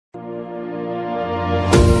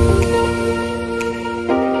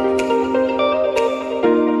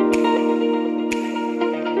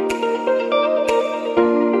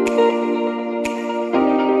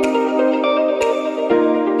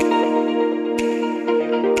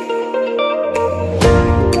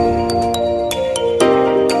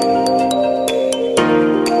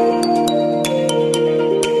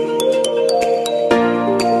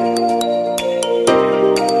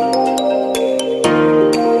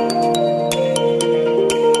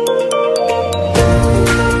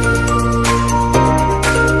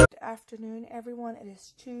It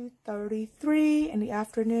is 2:33 in the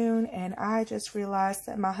afternoon, and I just realized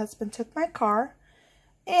that my husband took my car,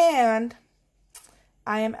 and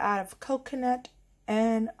I am out of coconut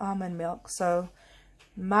and almond milk. So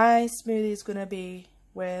my smoothie is going to be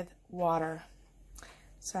with water.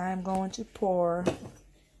 So I'm going to pour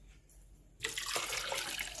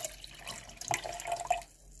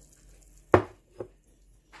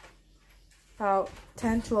about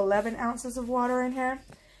 10 to 11 ounces of water in here.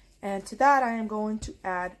 And to that, I am going to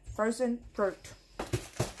add frozen fruit.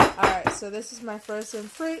 Alright, so this is my frozen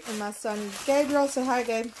fruit, and my son Gabriel, say hi,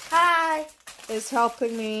 Gabe. Hi. Is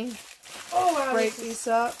helping me break these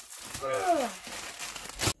up.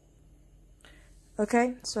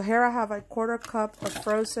 Okay, so here I have a 1/4 cup of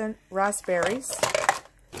frozen raspberries.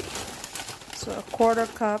 So a 1/4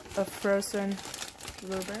 cup of frozen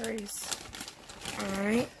blueberries.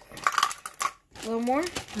 Alright. A little more?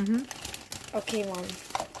 Mm-hmm. Okay, Mom.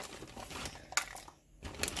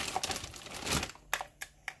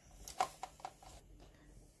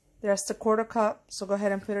 There's the 1/4 cup, so go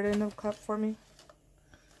ahead and put it in the cup for me.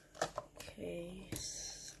 Okay.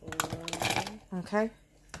 Okay.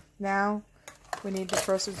 Now we need the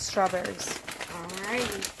frozen strawberries.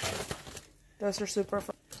 Alrighty. Those are super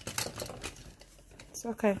fun. It's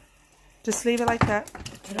okay. Just leave it like that.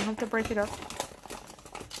 You don't have to break it up.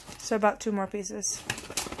 So about 2 more pieces.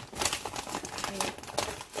 Okay.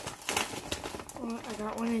 Well, I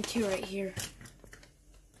got 1 and 2 right here.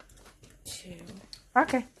 2.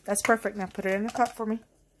 Okay, that's perfect. Now put it in the cup for me.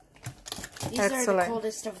 These Excellent. are the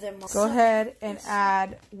coldest of them all. Go ahead and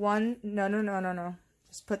add 1. No.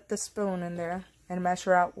 Just put the spoon in there and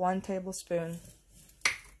measure out 1 tablespoon.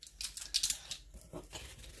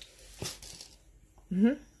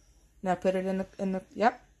 Now put it in the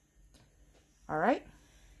yep. All right.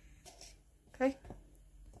 Okay.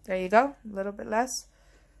 There you go. A little bit less.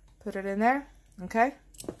 Put it in there. Okay.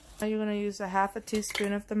 Now you're gonna use a 1/2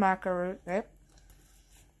 teaspoon of the Maca Root. Right.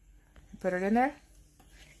 Put it in there.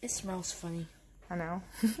 It smells funny. I know.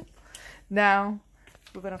 Now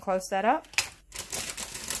we're gonna close that up.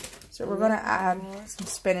 So we're gonna add some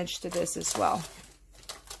spinach to this as well.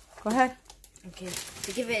 Go ahead. Okay,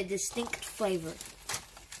 to give it a distinct flavor.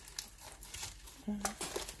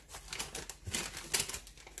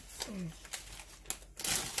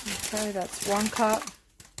 Okay, that's 1 cup.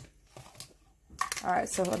 Alright,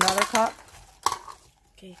 so another cup.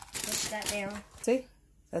 Okay, push that down. See?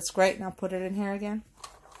 That's great. Now put it in here again.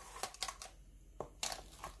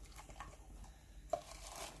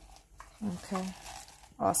 Okay.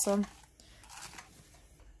 Awesome.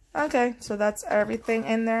 Okay, so that's everything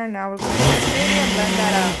in there. Now we're going to blend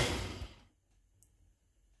that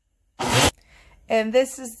up. And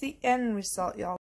this is the end result, y'all.